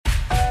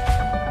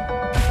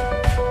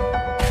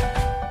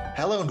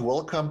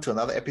welcome to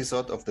another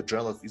episode of the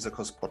Journal of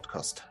Isakos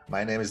podcast.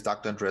 My name is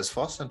Dr. Andreas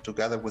Voss, and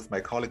together with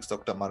my colleagues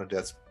Dr.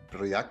 Manudas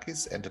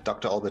Briakis and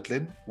Dr. Albert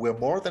Lin, we're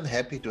more than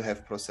happy to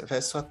have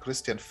Professor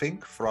Christian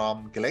Fink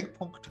from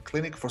Gelenkpunkt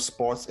Clinic for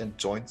Sports and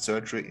Joint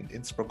Surgery in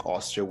Innsbruck,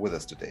 Austria with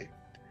us today.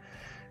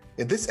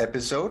 In this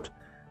episode,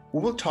 we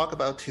will talk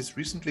about his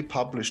recently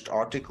published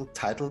article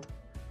titled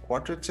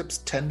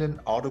Quadriceps Tendon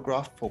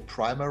Autograft for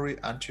Primary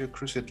Anterior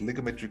Cruciate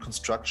Ligament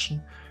Reconstruction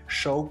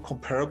Show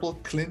Comparable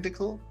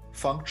Clinical,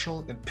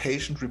 Functional and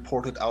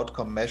Patient-Reported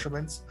Outcome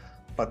Measurements,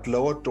 but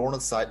lower donor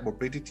side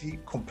morbidity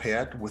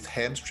compared with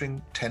hamstring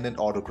tendon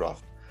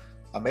autograft.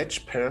 A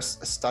match pairs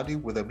a study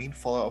with a mean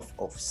follow-up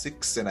of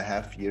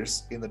 6.5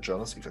 years in the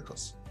journal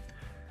Isakos.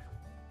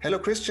 Hello,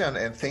 Christian,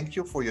 and thank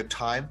you for your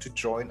time to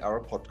join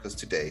our podcast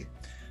today.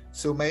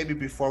 So maybe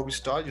before we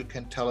start, you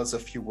can tell us a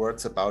few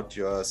words about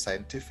your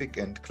scientific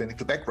and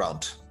clinical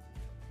background.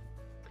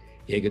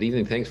 Yeah, good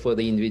evening. Thanks for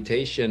the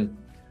invitation.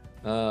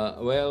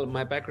 Well,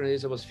 my background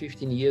is I was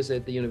 15 years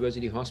at the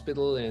University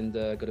Hospital and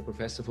got a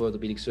professor for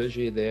orthopedic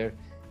surgery there.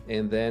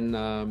 And then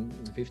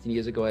 15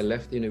 years ago, I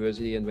left the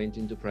university and went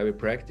into private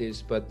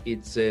practice, but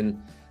it's a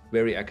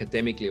very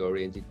academically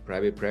oriented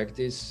private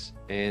practice.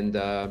 And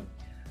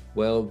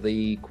well,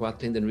 the quad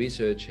tendon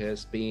research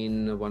has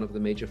been one of the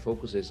major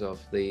focuses of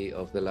the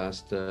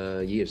last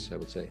years, I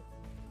would say.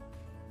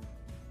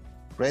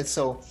 Great.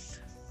 So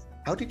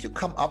how did you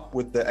come up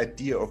with the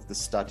idea of the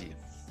study?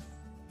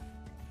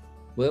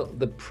 Well,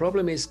 the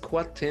problem is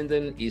quad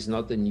tendon is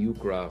not a new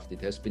graft. It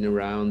has been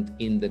around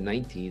in the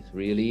 90s,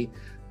 really,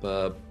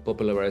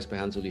 popularized by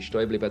Hans-Uli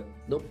Stäubli, but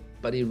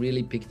nobody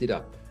really picked it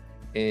up.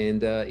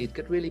 And it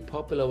got really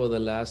popular over the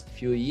last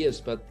few years.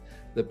 But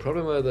the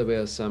problem was there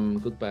were some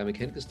good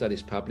biomechanical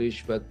studies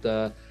published,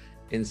 but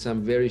in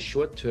some very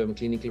short-term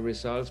clinical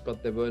results,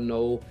 but there were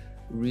no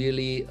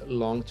really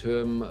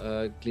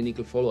long-term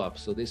clinical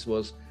follow-ups. So this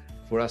was,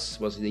 for us,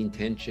 was the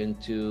intention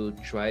to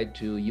try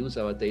to use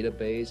our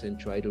database and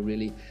try to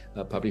really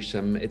publish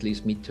some at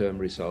least midterm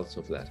results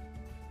of that.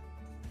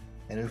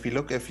 And if we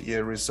look at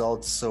your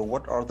results, so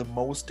what are the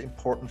most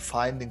important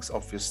findings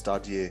of your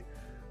study?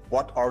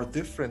 What are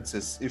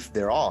differences, if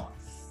there are?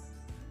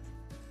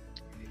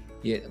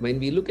 Yeah, when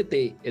we look at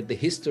the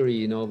history,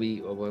 you know,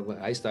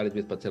 I started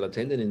with patellar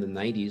tendon in the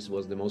 90s,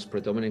 was the most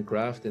predominant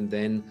graft, and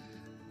then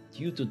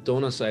due to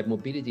donor side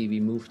morbidity, we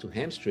moved to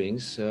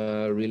hamstrings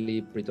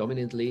really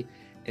predominantly.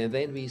 And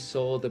then we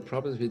saw the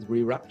problems with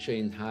re-rupture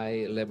in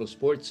high level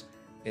sports.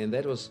 And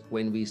that was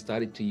when we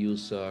started to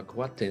use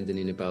quad tendon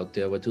in about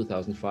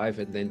 2005.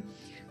 And then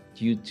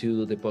due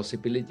to the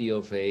possibility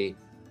of a,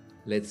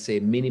 let's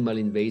say, minimal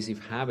invasive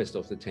harvest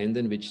of the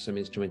tendon, which some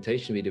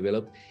instrumentation we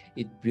developed,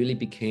 it really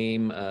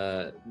became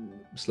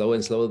slower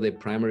and slower the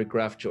primary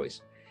graft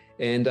choice.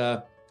 And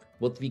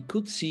what we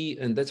could see,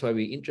 and that's why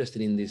we're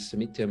interested in these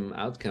midterm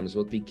outcomes,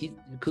 what we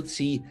could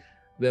see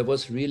there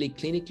was really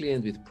clinically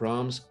and with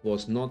PROMs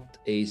was not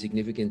a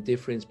significant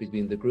difference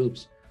between the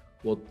groups.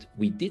 What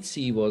we did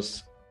see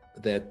was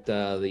that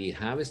the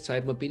harvest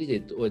side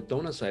morbidity or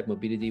donor side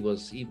morbidity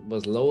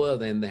was lower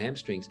than the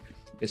hamstrings,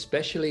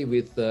 especially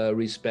with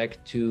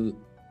respect to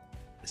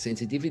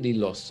sensitivity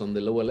loss on the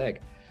lower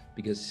leg.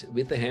 Because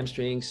with the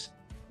hamstrings,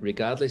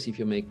 regardless if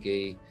you make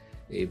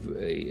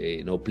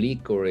an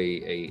oblique or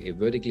a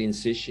vertical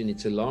incision,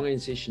 it's a longer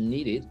incision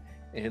needed,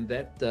 and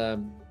that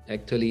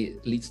actually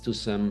leads to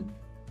some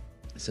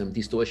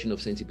distortion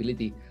of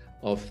sensibility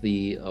of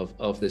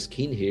the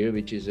skin here,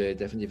 which is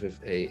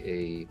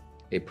definitely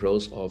a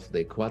pros of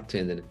the quad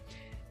tendon.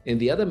 And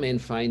the other main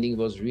finding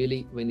was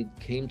really when it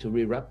came to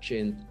re-rupture,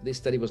 and this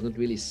study was not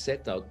really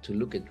set out to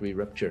look at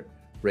re-rupture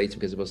rates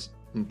because it was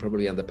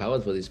probably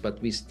underpowered for this, but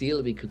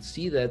we could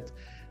see that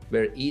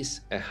there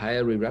is a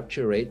higher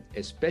re-rupture rate,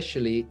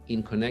 especially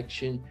in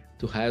connection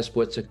to higher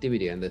sports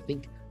activity. And I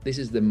think this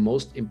is the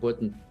most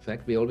important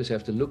fact we always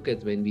have to look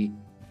at when we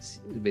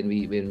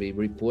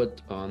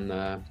report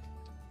on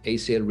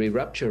ACL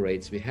re-rupture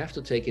rates. We have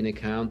to take into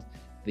account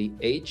the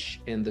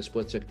age and the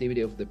sports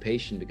activity of the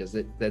patient, because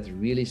that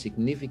really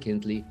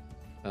significantly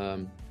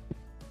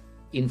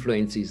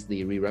influences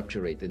the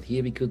re-rupture rate. And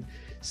here we could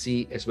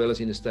see, as well as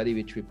in a study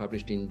which we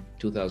published in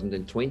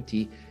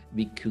 2020,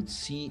 we could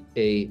see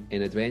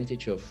an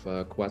advantage of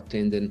quad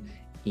tendon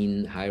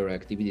in higher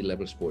activity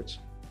level sports.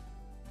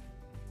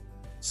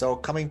 So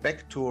coming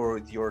back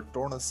to your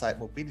donor side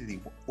morbidity,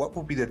 what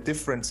would be the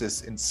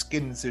differences in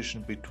skin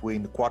incision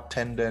between quad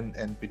tendon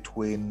and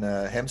between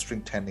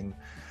hamstring tendon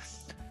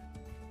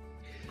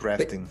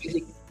grafting?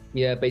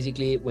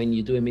 Basically when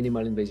you do a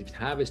minimal invasive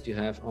harvest, you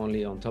have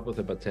only on top of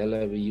the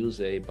patella, we use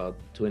about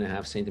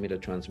 2.5 centimeter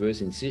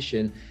transverse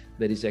incision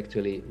that is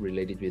actually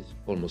related with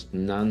almost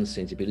none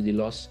sensibility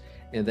loss.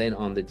 And then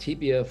on the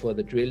tibia for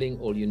the drilling,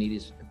 all you need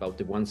is about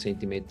the 1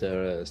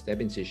 centimeter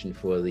stab incision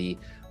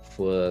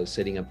for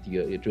setting up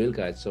your drill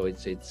guide. So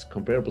it's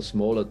comparable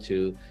smaller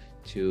to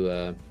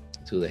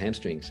the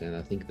hamstrings, and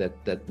I think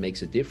that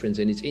makes a difference.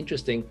 And it's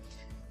interesting.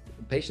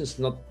 Patients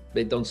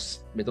they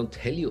don't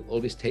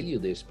always tell you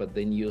this, but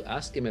then you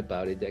ask them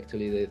about it.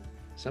 Actually,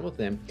 some of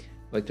them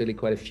actually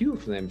quite a few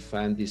of them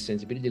found this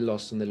sensibility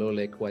loss on the lower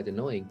leg quite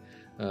annoying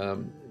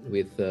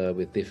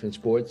with different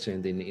sports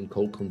and in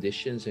cold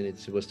conditions. And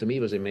it was, to me,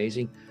 it was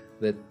amazing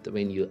that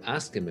when you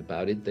ask them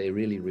about it, they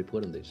really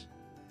report on this.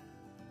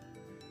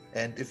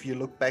 And if you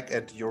look back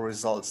at your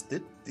results,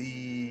 did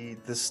the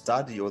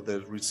study or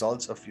the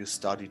results of your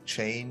study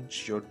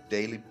change your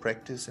daily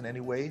practice in any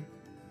way?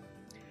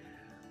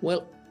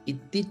 Well,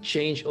 it did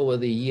change over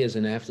the years,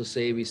 and I have to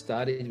say we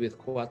started with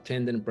quad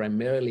tendon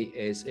primarily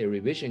as a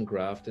revision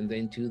graft, and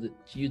then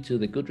due to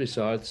the good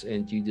results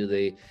and due to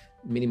the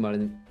minimal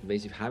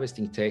invasive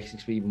harvesting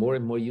techniques, we more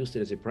and more used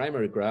it as a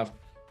primary graft,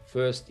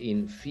 first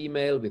in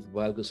female with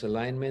valgus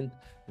alignment,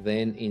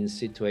 then in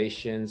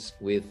situations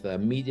with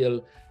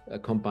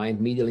combined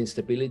medial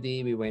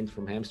instability, we went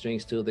from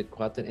hamstrings to the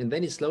quad tendon, and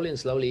then it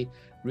slowly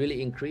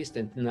really increased,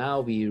 and now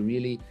we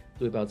really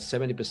do about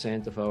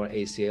 70% of our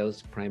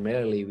ACLs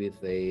primarily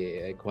with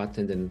a quad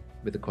tendon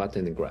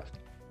graft.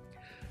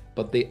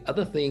 But the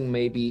other thing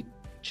maybe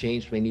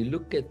changed when you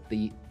look at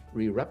the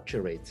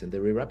re-rupture rates, and the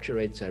re-rupture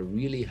rates are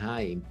really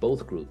high in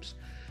both groups.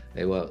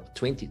 They were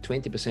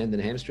 20% in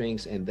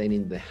hamstrings, and then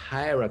in the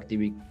higher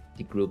activity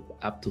group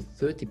up to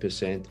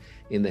 30%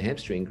 in the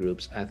hamstring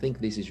groups. I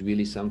think this is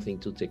really something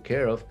to take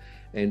care of,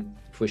 and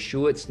for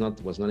sure was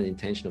not an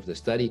intention of the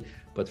study,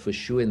 but for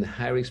sure in the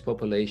high risk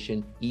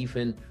population,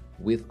 even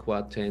with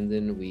quad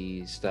tendon,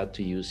 we start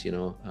to use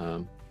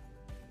lateral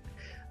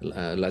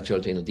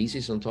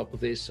tenodesis on top of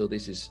this. So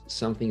this is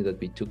something that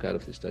we took out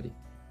of the study.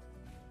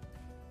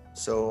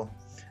 So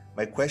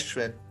my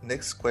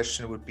next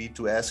question would be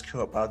to ask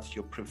you about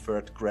your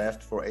preferred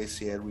graft for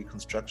ACL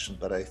reconstruction,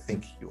 but I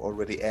think you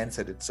already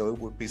answered it. So it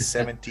would be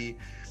 70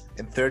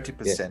 and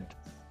 30%.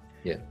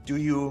 Yeah.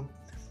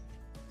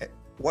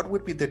 What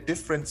would be the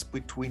difference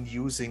between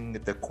using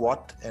the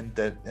quad and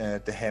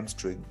the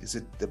hamstring? Is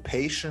it the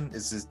patient?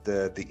 Is it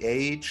the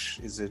age?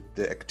 Is it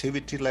the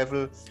activity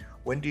level?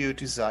 When do you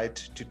decide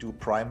to do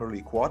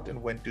primary quad,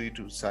 and when do you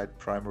decide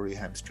primary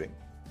hamstring?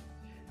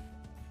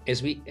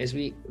 As we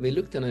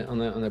looked on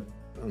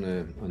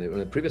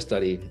a previous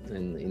study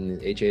in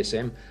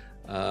HASM,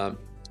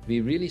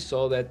 we really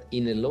saw that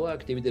in a lower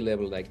activity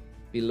level, like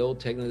below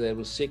technical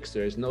level 6,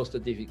 there is no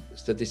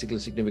statistically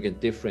significant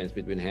difference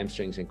between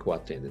hamstrings and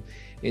quad tendon.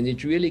 And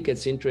it really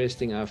gets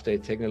interesting after a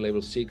technical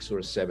level 6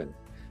 or 7.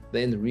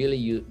 Then really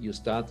you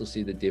start to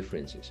see the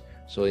differences.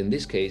 So in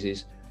these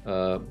cases,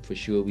 for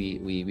sure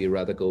we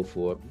rather go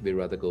for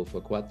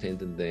quad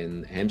tendon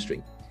than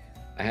hamstring.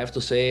 I have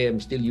to say I'm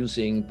still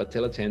using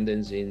patella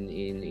tendons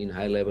in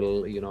high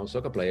level,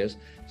 soccer players.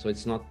 So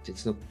it's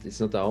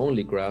not our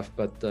only graft,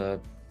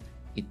 but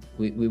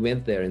we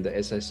went there. And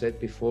as I said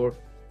before,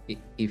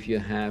 if you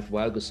have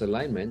valgus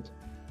alignment,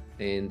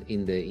 and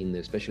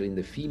especially in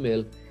the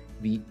female,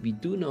 we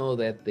do know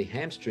that the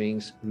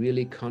hamstrings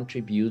really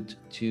contribute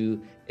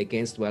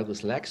against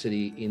valgus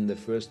laxity in the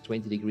first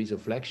 20 degrees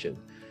of flexion.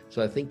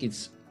 So I think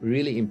it's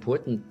really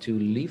important to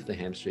leave the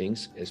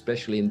hamstrings,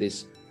 especially in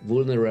this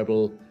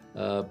vulnerable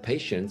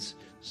patients.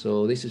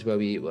 So this is where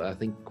I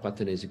think quad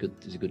tendon is a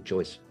good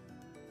choice.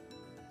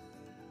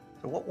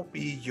 So what would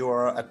be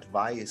your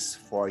advice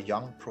for a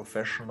young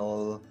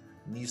professional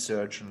knee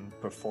surgeon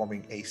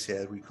performing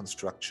ACL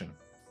reconstruction?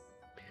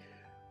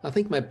 I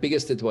think my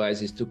biggest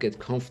advice is to get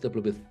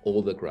comfortable with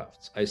all the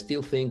grafts. I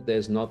still think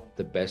there's not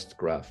the best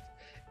graft.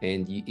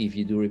 And if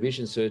you do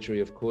revision surgery,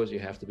 of course, you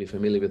have to be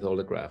familiar with all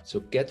the grafts. So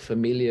get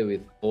familiar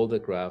with all the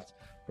grafts,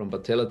 from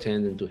patella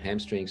tendon to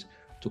hamstrings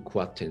to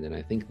quad tendon.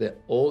 I think they're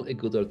all a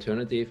good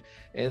alternative.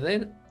 And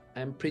then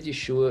I'm pretty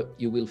sure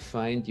you will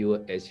find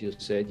as you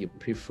said, your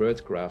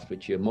preferred graft,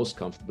 which you're most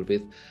comfortable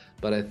with.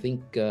 But I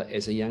think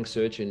as a young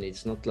surgeon,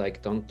 it's not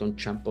like don't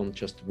jump on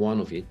just one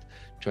of it.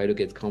 Try to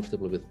get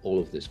comfortable with all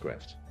of these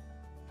grafts.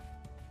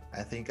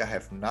 I think I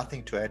have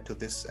nothing to add to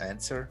this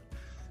answer.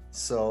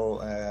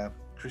 So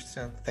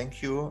Christian,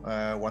 thank you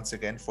once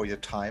again for your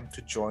time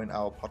to join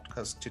our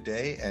podcast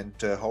today, and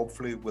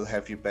hopefully we'll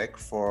have you back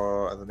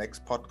for the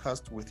next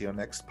podcast with your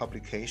next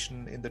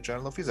publication in the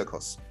Journal of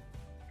Isacos.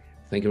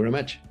 Thank you very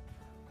much.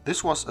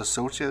 This was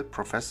Associate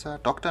Professor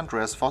Dr.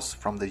 Andreas Voss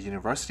from the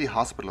University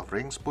Hospital of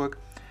Regensburg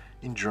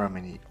in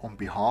Germany on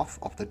behalf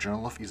of the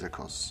Journal of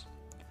Isacos.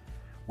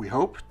 We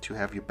hope to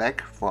have you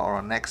back for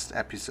our next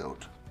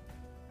episode.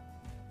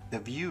 The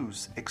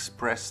views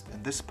expressed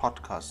in this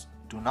podcast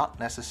do not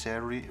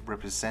necessarily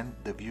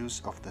represent the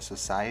views of the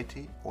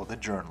Society or the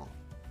Journal.